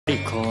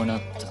こうな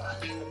った。教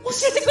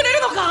えてくれ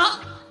るの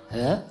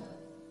か？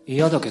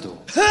嫌だけど。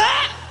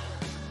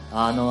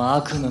あの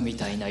悪夢み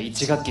たいな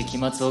一学期期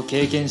末を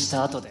経験し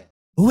た後で。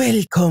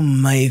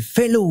Welcome, my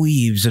fellow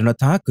weebs and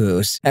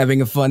otakus.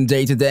 Having a fun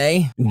day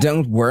today?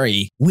 Don't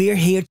worry, we're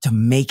here to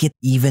make it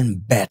even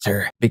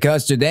better.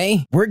 Because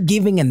today, we're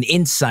giving an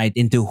insight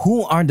into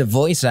who are the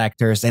voice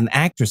actors and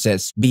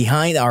actresses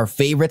behind our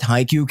favorite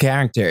Haikyuu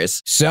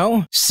characters.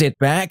 So, sit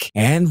back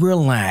and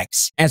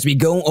relax as we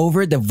go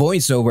over the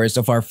voiceovers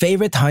of our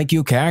favorite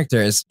Haikyuu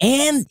characters.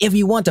 And if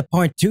you want a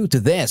part 2 to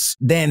this,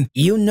 then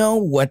you know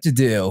what to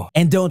do.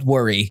 And don't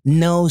worry,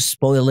 no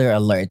spoiler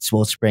alerts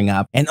will spring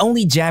up, and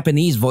only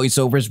Japanese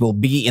voiceovers will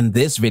be in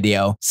this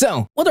video.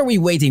 So, what are we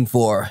waiting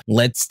for?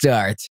 Let's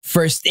start.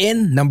 First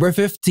in, number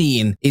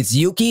 15, is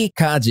Yuki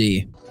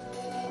Kaji.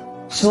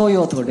 商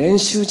用と練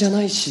習じゃ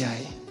ない試合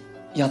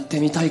やっ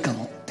てみたいか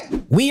もって。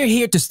 We are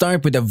here to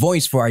start with a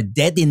voice for our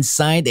dead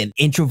inside and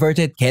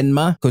introverted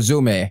Kenma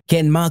Kozume.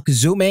 Kenma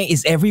Kozume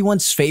is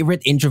everyone's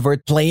favorite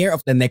introvert player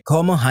of the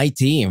Nekomo High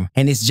team,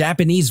 and his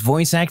Japanese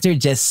voice actor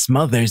just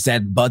smothers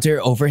that butter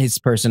over his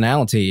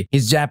personality.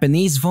 His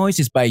Japanese voice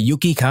is by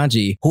Yuki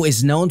Kaji, who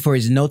is known for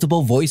his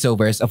notable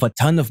voiceovers of a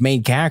ton of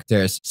main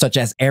characters, such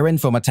as Eren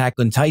from Attack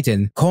on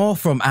Titan, Ko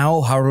from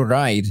Ao Haru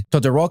Ride,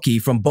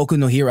 Todoroki from Boku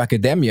no Hero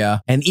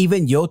Academia, and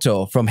even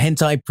Yoto from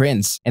Hentai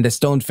Prince and the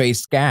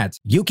Stone-Faced Cat.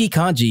 Yuki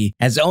Kaji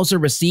has also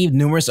received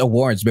numerous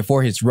awards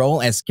before his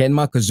role as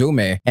Kenma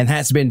Kozume and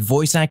has been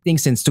voice acting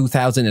since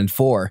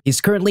 2004.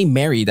 He's currently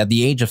married at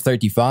the age of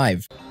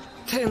 35.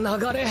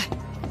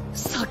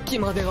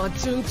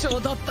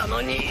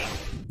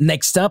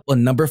 Next up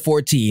on number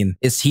 14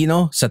 is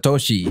Hino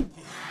Satoshi.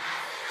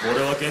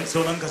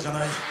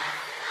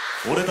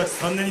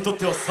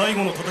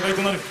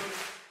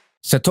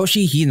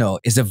 Satoshi Hino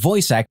is the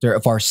voice actor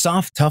of our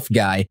soft tough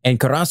guy and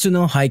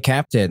Karasuno High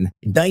Captain,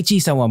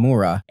 Daichi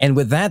Sawamura, and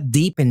with that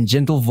deep and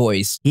gentle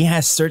voice, he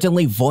has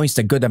certainly voiced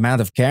a good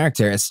amount of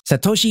characters.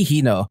 Satoshi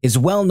Hino is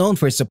well known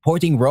for his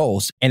supporting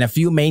roles and a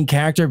few main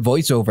character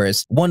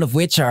voiceovers, one of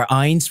which are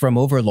Ainz from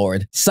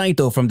Overlord,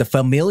 Saito from The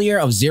Familiar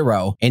of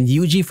Zero, and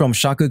Yuji from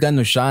Shakugan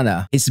no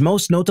Shana. His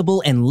most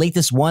notable and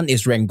latest one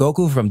is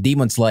Rengoku from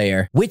Demon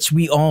Slayer, which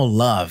we all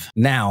love.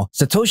 Now,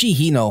 Satoshi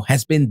Hino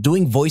has been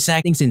doing voice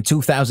acting since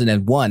 2001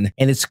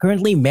 and is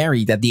currently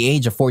married at the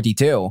age of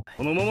 42.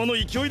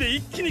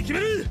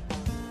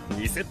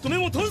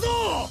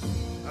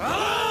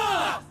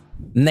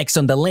 Next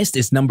on the list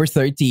is number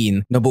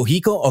 13,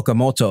 Nobuhiko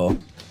Okamoto.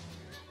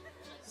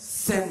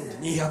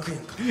 1200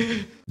 円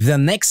か。 The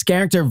next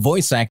character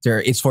voice actor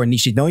is for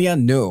Nishinoya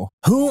Nu,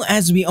 who,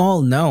 as we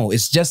all know,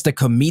 is just a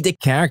comedic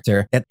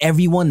character that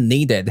everyone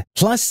needed.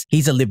 Plus,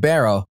 he's a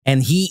libero,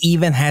 and he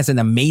even has an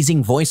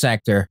amazing voice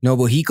actor,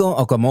 Nobuhiko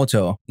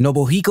Okamoto.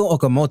 Nobuhiko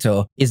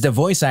Okamoto is the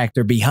voice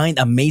actor behind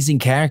amazing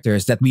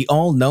characters that we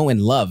all know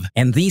and love,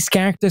 and these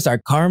characters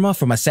are Karma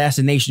from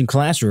Assassination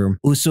Classroom,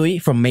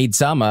 Usui from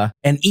Maid-sama,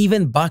 and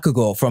even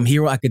Bakugo from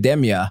Hero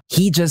Academia.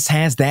 He just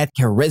has that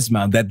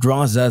charisma that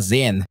draws us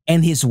in,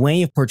 and his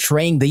way of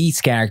portraying these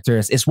characters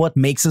is what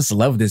makes us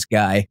love this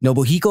guy.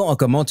 Nobuhiko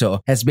Okamoto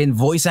has been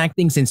voice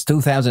acting since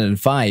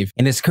 2005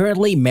 and is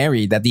currently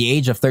married at the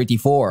age of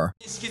 34.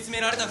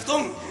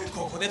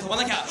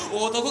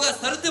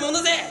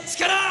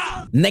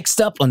 Next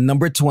up on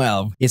number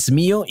 12 is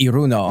Mio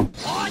Iruno.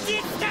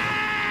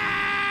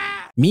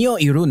 Mio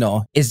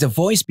Iruno is the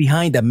voice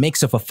behind a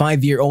mix of a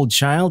 5-year-old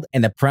child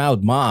and a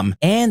proud mom,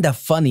 and a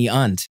funny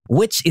aunt,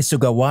 which is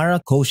Sugawara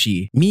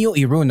Koshi. Mio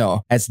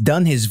Iruno has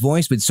done his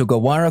voice with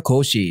Sugawara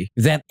Koshi,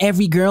 that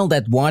every girl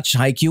that watched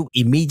Haikyuu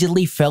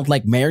immediately felt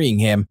like marrying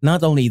him.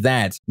 Not only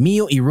that,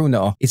 Mio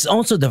Iruno is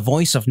also the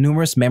voice of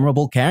numerous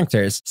memorable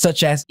characters,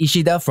 such as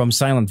Ishida from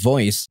Silent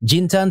Voice,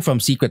 Jintan from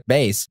Secret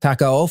Base,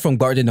 Takao from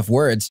Garden of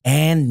Words,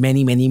 and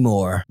many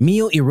more.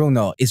 Mio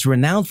Iruno is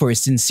renowned for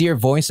his sincere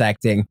voice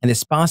acting and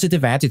his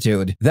positive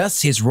attitude,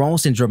 thus his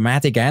roles in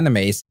dramatic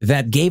animes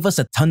that gave us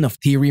a ton of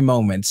teary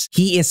moments.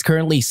 He is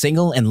currently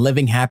single and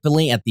living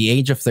happily at the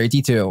age of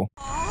 32.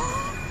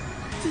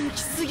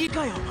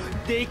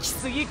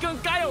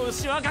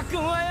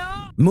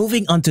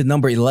 Moving on to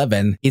number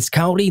 11 is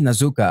Kaori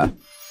Nazuka.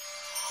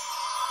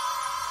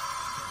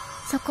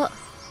 そこ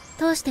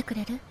通してく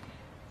れる?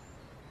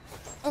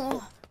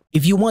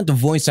 If you want a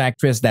voice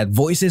actress that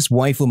voices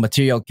waifu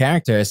material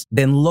characters,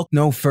 then look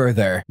no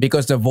further,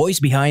 because the voice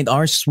behind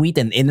our sweet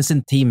and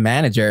innocent team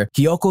manager,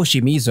 Kyoko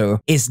Shimizu,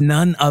 is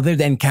none other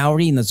than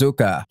Kaori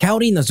Nazuka.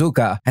 Kaori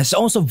Nazuka has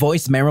also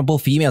voiced memorable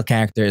female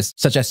characters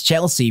such as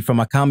Chelsea from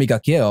Akame ga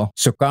Kill,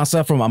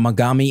 Tsukasa from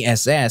Amagami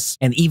SS,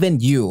 and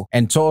even Yu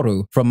and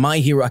Toru from My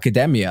Hero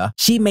Academia.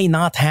 She may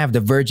not have the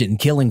virgin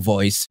killing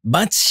voice,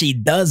 but she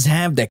does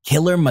have the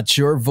killer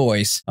mature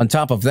voice. On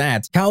top of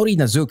that, Kaori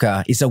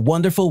Nazuka is a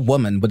wonderful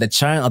woman with a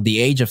child at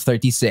the age of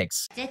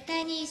 36.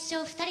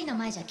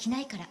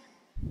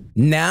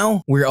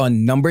 Now, we're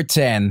on number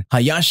 10,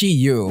 Hayashi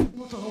Yu.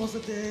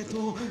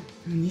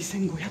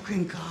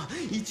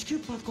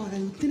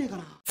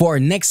 For our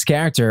next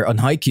character on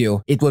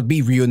Haikyuu, it would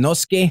be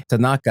Ryunosuke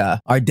Tanaka,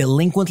 our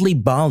delinquently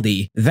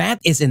baldy that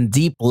is in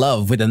deep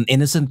love with an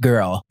innocent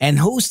girl. And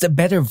who's the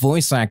better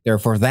voice actor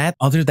for that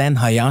other than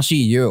Hayashi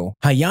Yu?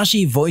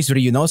 Hayashi voiced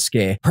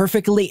Ryunosuke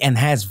perfectly and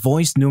has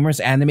voiced numerous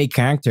anime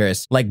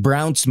characters like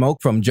Brown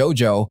Smoke from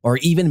JoJo or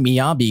even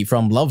Miyabi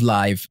from Love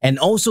Live, and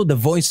also the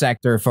voice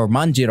actor for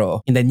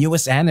Manjiro in the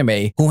newest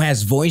anime who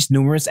has voiced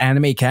numerous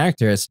anime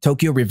characters,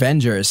 Tokyo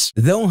Revengers.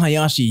 Though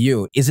Hayashi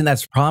Yu isn't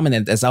as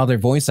prominent as other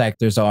voice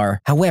actors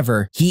are,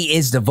 however, he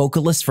is the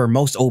vocalist for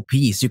most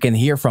OPs you can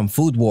hear from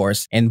Food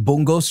Wars and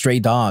Bungo Stray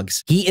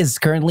Dogs. He is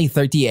currently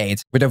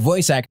 38 with a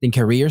voice acting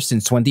career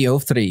since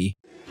 2003.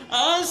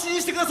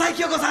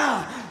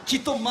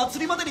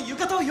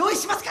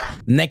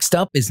 Next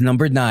up is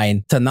number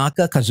 9,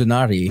 Tanaka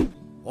Kazunari.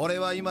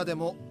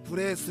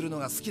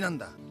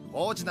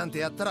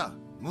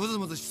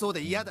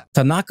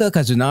 Tanaka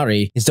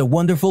Kazunari is the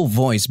wonderful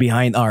voice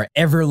behind our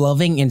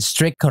ever-loving and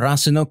strict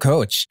Karasuno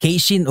coach,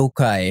 Keishin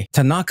Okai.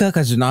 Tanaka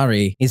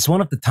Kazunari is one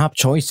of the top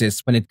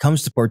choices when it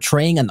comes to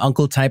portraying an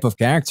uncle type of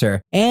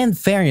character, and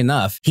fair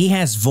enough, he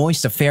has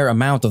voiced a fair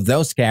amount of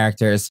those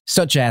characters,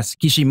 such as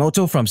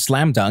Kishimoto from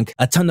Slam Dunk,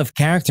 a ton of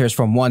characters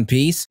from One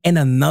Piece, and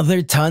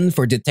another ton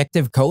for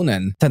Detective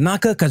Conan.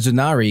 Tanaka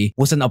Kazunari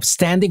was an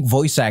upstanding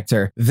voice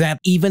actor that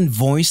even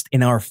voiced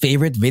in our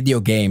favorite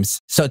video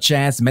games, such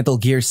as Metal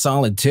Gear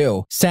Solid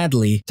 2.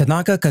 Sadly,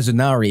 Tanaka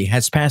Kazunari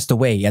has passed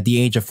away at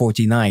the age of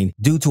 49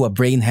 due to a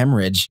brain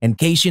hemorrhage, and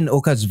Keishin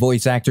Oka's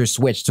voice actor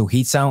switched to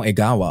Hisao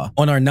Egawa.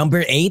 On our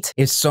number 8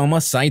 is Soma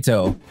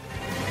Saito.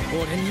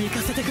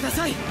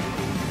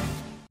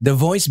 The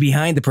voice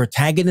behind the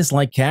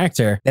protagonist-like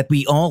character that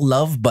we all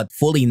love but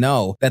fully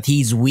know that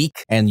he's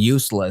weak and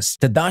useless.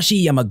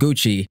 Tadashi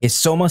Yamaguchi is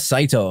Soma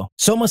Saito.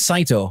 Soma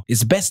Saito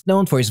is best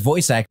known for his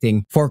voice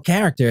acting for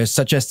characters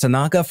such as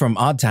Tanaka from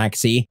Odd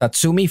Taxi,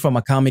 Tatsumi from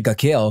Akame ga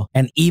Kill,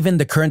 and even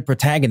the current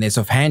protagonist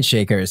of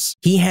Handshakers.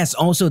 He has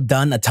also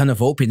done a ton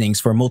of openings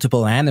for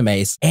multiple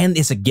animes and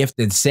is a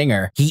gifted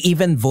singer. He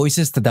even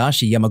voices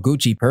Tadashi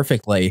Yamaguchi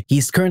perfectly.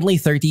 He's currently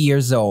 30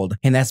 years old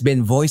and has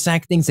been voice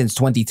acting since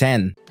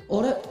 2010.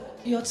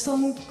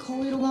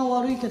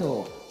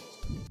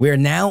 We're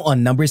now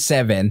on number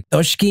 7,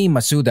 Toshiki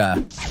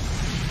Masuda.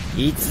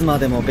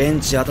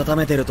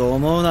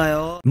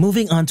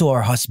 Moving on to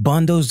our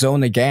husbando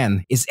zone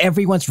again is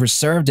everyone's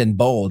reserved and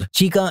bold,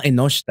 Chika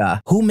Inoshita.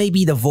 Who may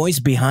be the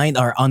voice behind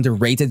our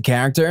underrated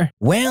character?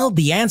 Well,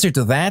 the answer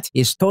to that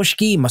is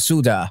Toshiki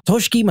Masuda.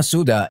 Toshiki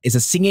Masuda is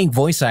a singing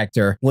voice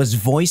actor who has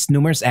voiced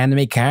numerous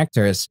anime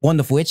characters, one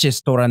of which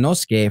is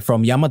Toranosuke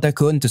from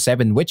Yamada-kun to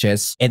Seven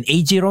Witches, and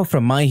Eijiro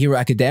from My Hero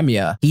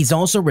Academia. He's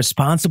also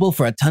responsible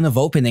for a ton of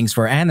openings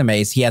for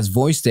animes he has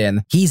voiced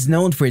in. He's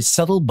known for his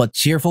subtle but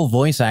cheerful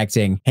voice acting,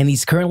 and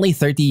he's currently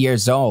 30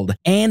 years old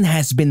and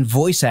has been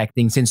voice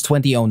acting since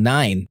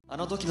 2009.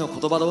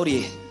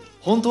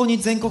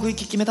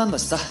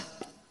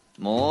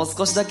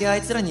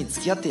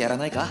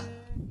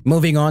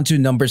 Moving on to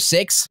number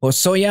 6,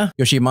 Hosoya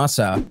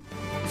Yoshimasa.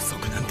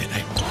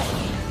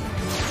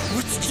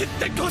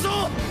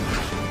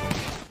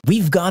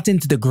 We've gotten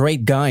to the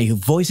great guy who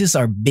voices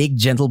our big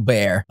gentle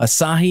bear,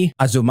 Asahi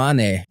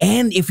Azumane.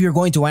 And if you're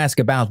going to ask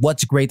about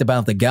what's great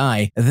about the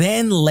guy,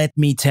 then let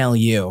me tell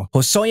you.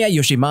 Hosoya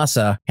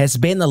Yoshimasa has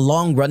been a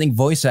long-running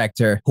voice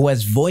actor who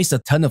has voiced a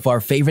ton of our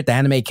favorite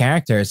anime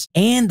characters,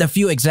 and a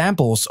few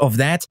examples of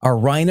that are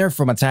Reiner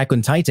from Attack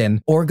on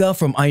Titan, Orga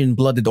from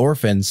Iron-Blooded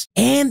Orphans,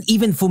 and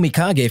even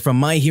Fumikage from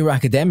My Hero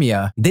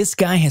Academia. This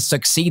guy has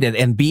succeeded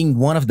in being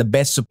one of the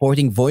best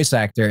supporting voice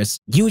actors.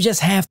 You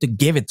just have to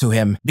give it to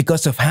him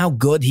because of how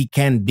good he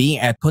can be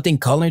at putting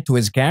color to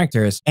his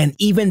characters and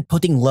even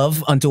putting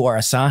love onto our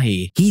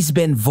Asahi. He's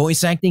been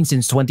voice acting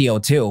since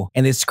 2002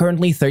 and is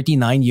currently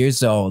 39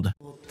 years old.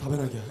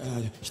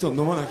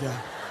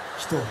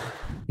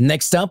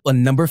 Next up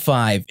on number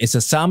 5 is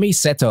Asami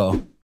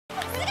Seto.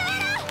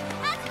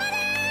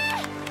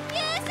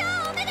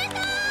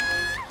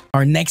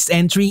 Our next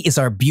entry is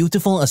our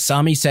beautiful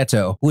Asami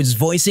Seto, who is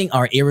voicing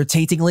our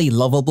irritatingly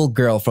lovable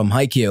girl from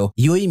Haikyuu,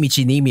 Yui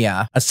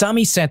Michinimiya.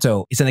 Asami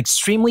Seto is an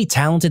extremely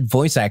talented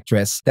voice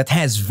actress that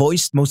has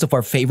voiced most of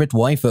our favorite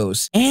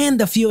waifus.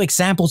 And a few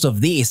examples of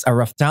these are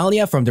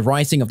Raphtalia from The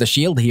Rising of the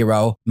Shield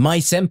Hero, Mai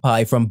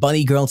Senpai from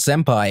Bunny Girl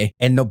Senpai,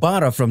 and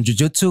Nobara from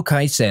Jujutsu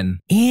Kaisen.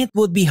 It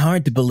would be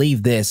hard to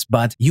believe this,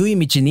 but Yui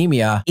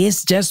Michinimiya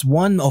is just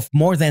one of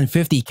more than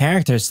 50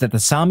 characters that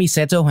Asami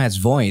Seto has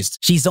voiced.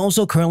 She's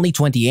also currently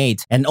 28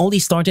 and only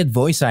started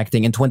voice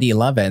acting in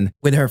 2011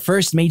 with her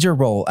first major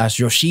role as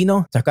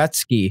Yoshino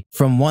Takatsuki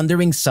from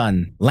Wandering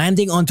Sun.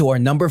 Landing onto our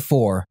number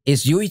 4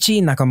 is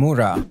Yuichi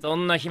Nakamura.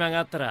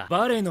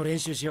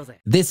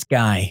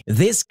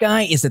 This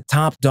guy is a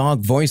top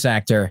dog voice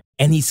actor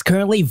and he's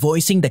currently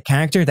voicing the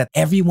character that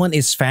everyone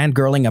is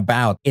fangirling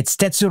about. It's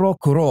Tetsuro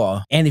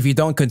Kuro, and if you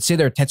don't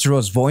consider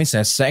Tetsuro's voice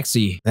as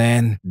sexy,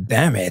 then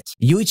damn it.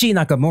 Yuichi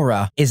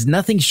Nakamura is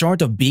nothing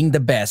short of being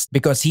the best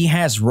because he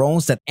has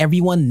roles that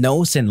everyone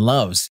knows and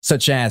loves,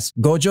 such as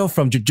Gojo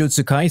from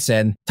Jujutsu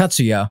Kaisen,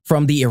 Tatsuya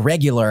from The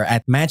Irregular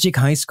at Magic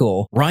High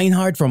School,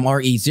 Reinhardt from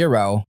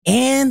RE0,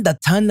 and a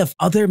ton of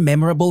other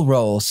memorable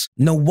roles.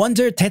 No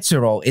wonder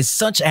Tetsuro is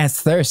such as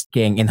Thirst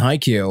King in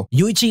Haikyuu.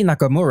 Yuichi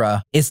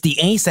Nakamura is the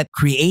ace at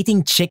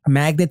creating chick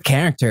magnet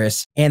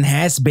characters and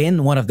has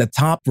been one of the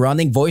top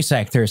running voice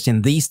actors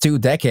in these 2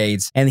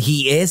 decades, and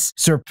he is,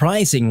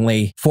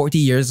 surprisingly, 40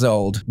 years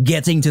old.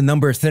 Getting to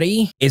number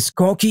 3 is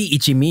Koki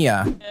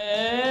Ichimiya.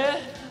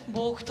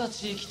 僕た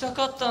ち行きた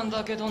かったん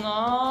だけど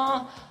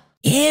な。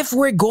 If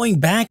we're going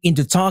back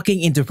into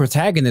talking into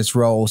protagonist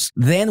roles,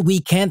 then we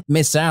can't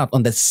miss out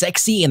on the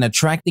sexy and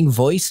attracting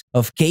voice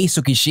of Kei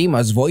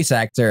Tsukishima's voice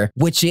actor,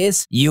 which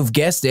is, you've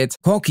guessed it,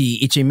 Koki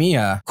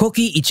Ichimiya.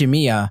 Koki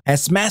Ichimiya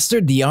has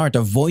mastered the art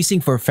of voicing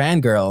for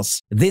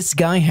fangirls. This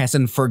guy has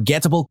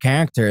unforgettable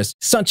characters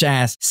such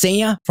as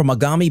Seiya from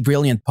Agami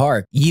Brilliant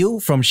Park, Yu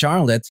from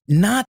Charlotte,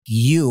 not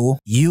you,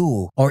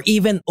 or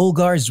even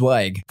Ulgar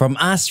Zweig from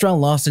Astra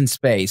Lost in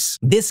Space.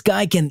 This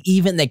guy can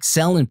even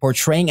excel in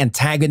portraying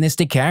antagonists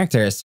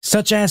characters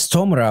such as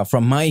Tomura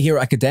from My Hero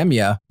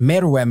Academia,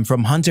 Meruem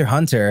from Hunter x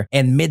Hunter,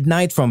 and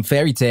Midnight from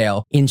Fairy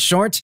Tail. In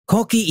short,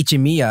 Koki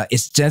Ichimiya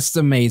is just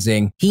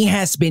amazing. He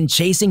has been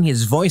chasing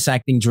his voice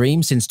acting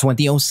dream since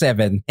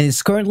 2007 and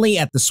is currently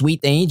at the sweet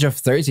age of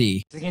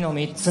 30. 次の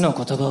3つの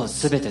言葉を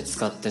全て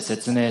使って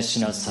説明し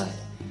なさい。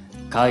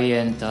海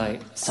援隊、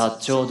薩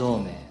長同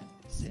盟。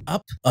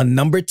 Up on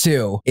number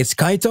 2 is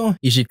Kaito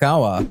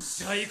Ishikawa.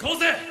 じゃあ行こう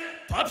ぜ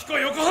パピコ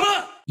横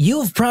浜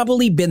You've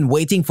probably been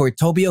waiting for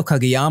Tobio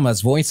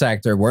Kageyama's voice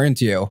actor, weren't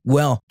you?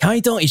 Well,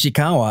 Kaito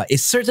Ishikawa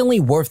is certainly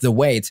worth the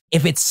wait.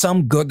 If it's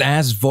some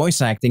good-ass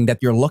voice acting that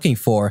you're looking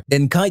for,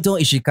 then Kaito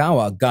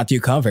Ishikawa got you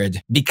covered.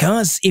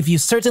 Because if you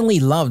certainly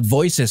loved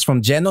voices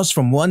from Genos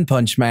from One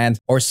Punch Man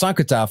or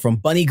Sakuta from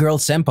Bunny Girl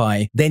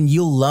Senpai, then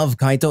you'll love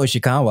Kaito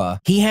Ishikawa.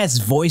 He has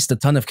voiced a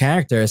ton of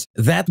characters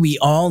that we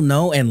all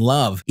know and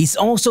love. He's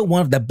also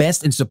one of the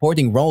best in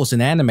supporting roles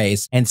in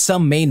animes and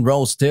some main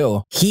roles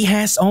too. He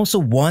has also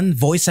won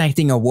voice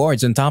acting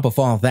awards on top of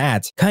all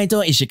that.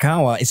 Kaito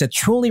Ishikawa is a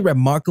truly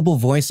remarkable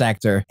voice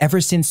actor ever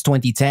since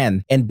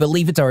 2010, and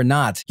believe it or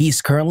not,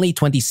 he's currently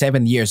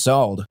 27 years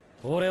old.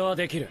 俺は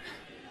できる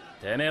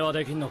てめえは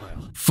できんのかよ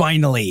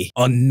Finally,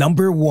 on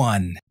number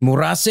 1,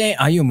 Murase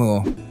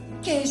Ayumu.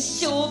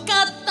 決勝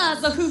勝った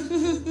ぞふふ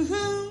ふふ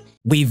ふ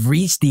We've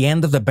reached the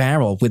end of the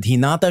barrel with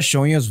Hinata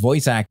Shoyo's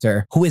voice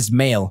actor, who is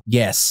male,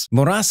 yes.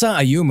 Murasa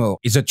Ayumu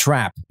is a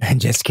trap.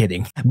 Just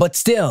kidding. But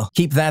still,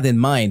 keep that in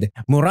mind.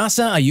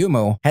 Murasa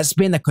Ayumu has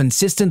been a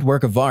consistent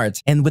work of art,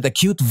 and with a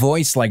cute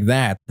voice like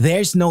that,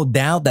 there's no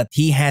doubt that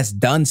he has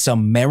done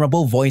some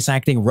memorable voice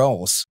acting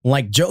roles,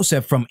 like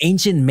Joseph from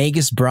Ancient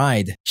Magus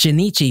Bride,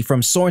 Shinichi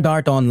from Sword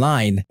Art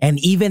Online, and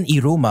even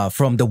Iruma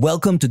from the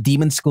Welcome to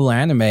Demon School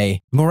anime.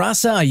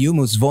 Murasa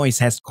Ayumu's voice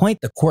has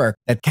quite the quirk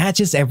that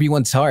catches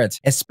everyone's heart,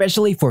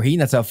 especially for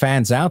Hinata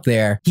fans out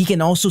there. He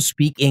can also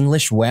speak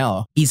English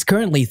well. He's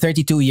currently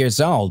 32 years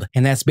old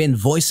and has been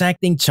voice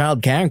acting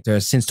child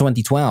characters since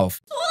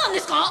 2012. そうなんで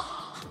すか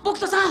僕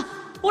とさん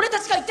俺た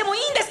ちが行ってもい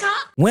いんですか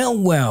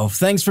Well,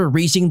 thanks for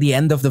reaching the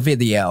end of the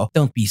video.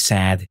 Don't be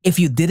sad. If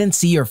you didn't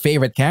see your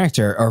favorite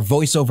character or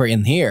voiceover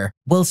in here,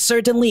 we'll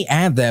certainly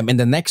add them in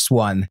the next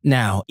one.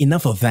 Now,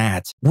 enough of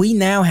that. We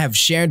now have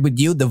shared with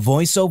you the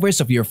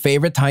voiceovers of your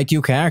favorite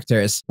Haikyuu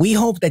characters. We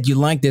hope that you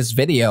liked this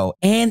video,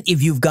 and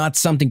if you've got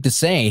something to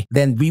say,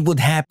 then we would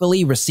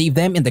happily receive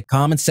them in the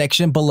comment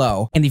section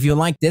below. And if you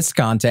like this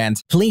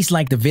content, please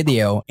like the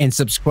video and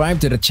subscribe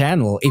to the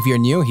channel if you're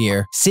new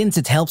here, since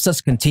it helps us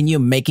continue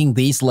making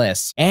these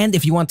lists. And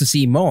if you want to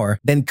see more,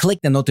 then click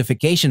the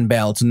notification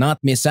bell to not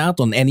miss out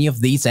on any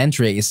of these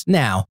entries.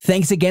 Now,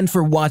 thanks again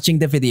for watching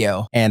the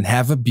video, and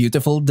have a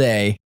beautiful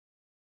day.